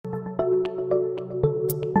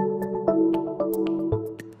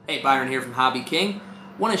Hey, Byron here from HobbyKing. I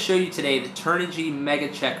want to show you today the Turnigy Mega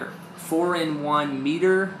Checker 4-in-1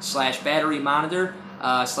 meter / battery monitor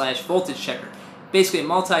 / voltage checker. Basically a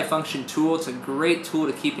multi-function tool. It's a great tool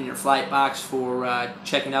to keep in your flight box for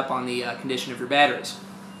checking up on the condition of your batteries.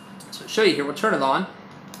 So I'll show you here. We'll turn it on.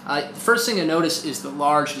 The first thing to notice is the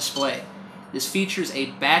large display. This features a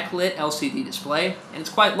backlit LCD display, and it's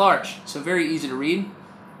quite large, so very easy to read.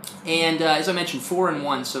 And as I mentioned,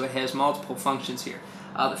 4-in-1, so it has multiple functions here.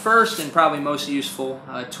 The first and probably most useful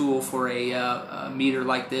tool for a meter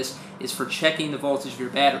like this is for checking the voltage of your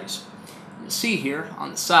batteries. You'll see here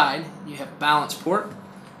on the side you have a balance port,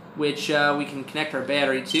 which we can connect our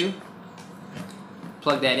battery to.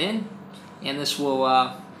 Plug that in, and this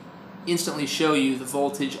will instantly show you the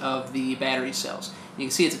voltage of the battery cells. You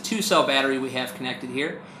can see it's a 2-cell battery we have connected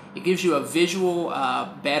here. It gives you a visual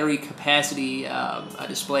battery capacity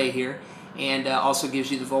display here, and also gives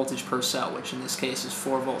you the voltage per cell, which in this case is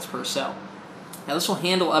 4 volts per cell. Now this will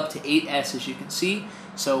handle up to 8S, as you can see,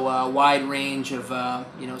 so a wide range of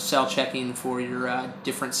cell checking for your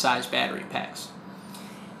different size battery packs.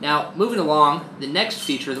 Now moving along, the next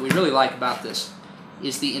feature that we really like about this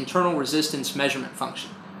is the internal resistance measurement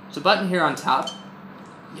function. There's a button here on top.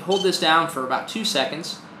 You hold this down for about 2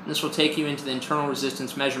 seconds, and this will take you into the internal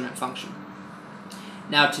resistance measurement function.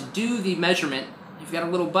 Now to do the measurement, you've got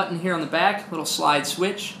a little button here on the back, little slide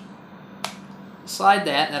switch. Slide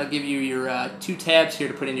that, and that'll give you your 2 tabs here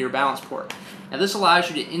to put into your balance port. Now this allows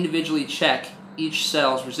you to individually check each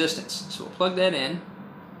cell's resistance. So we'll plug that in.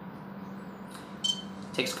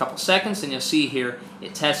 It takes a couple seconds, and you'll see here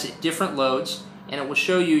it tests at different loads, and it will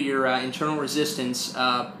show you your internal resistance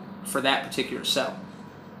for that particular cell.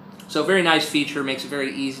 So very nice feature, makes it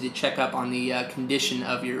very easy to check up on the condition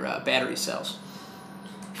of your battery cells.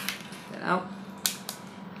 Get that out.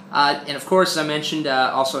 And of course, as I mentioned,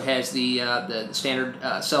 also has the standard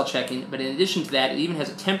cell checking, but in addition to that, it even has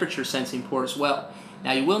a temperature sensing port as well.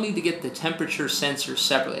 Now you will need to get the temperature sensor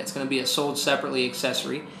separately. It's going to be a sold separately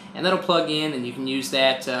accessory, and that'll plug in, and you can use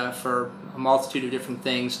that for a multitude of different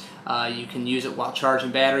things. You can use it while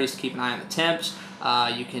charging batteries to keep an eye on the temps.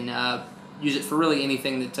 You can use it for really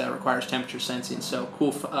anything that requires temperature sensing, so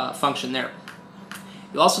cool function there.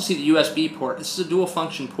 You'll also see the USB port. This is a dual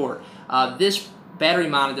function port. This battery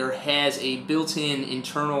monitor has a built-in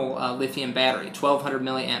internal lithium battery, 1200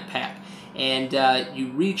 milliamp pack, and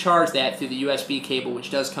you recharge that through the USB cable, which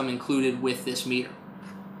does come included with this meter.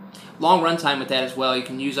 Long runtime with that as well. You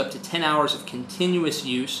can use up to 10 hours of continuous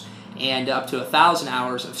use and up to 1,000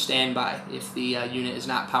 hours of standby if the unit is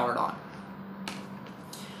not powered on.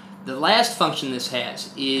 The last function this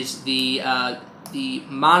has is the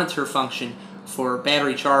monitor function for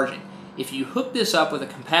battery charging. If you hook this up with a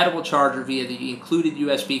compatible charger via the included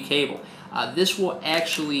USB cable, this will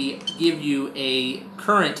actually give you a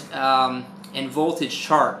current and voltage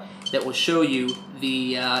chart that will show you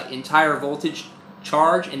the entire voltage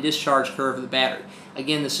charge and discharge curve of the battery.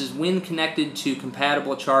 Again, this is when connected to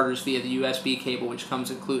compatible chargers via the USB cable, which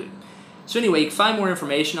comes included. So anyway, you can find more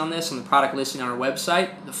information on this on the product listing on our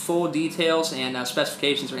website. The full details and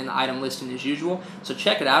specifications are in the item listing as usual, so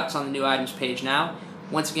check it out. It's on the new items page now.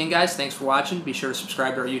 Once again, guys, thanks for watching. Be sure to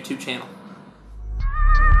subscribe to our YouTube channel.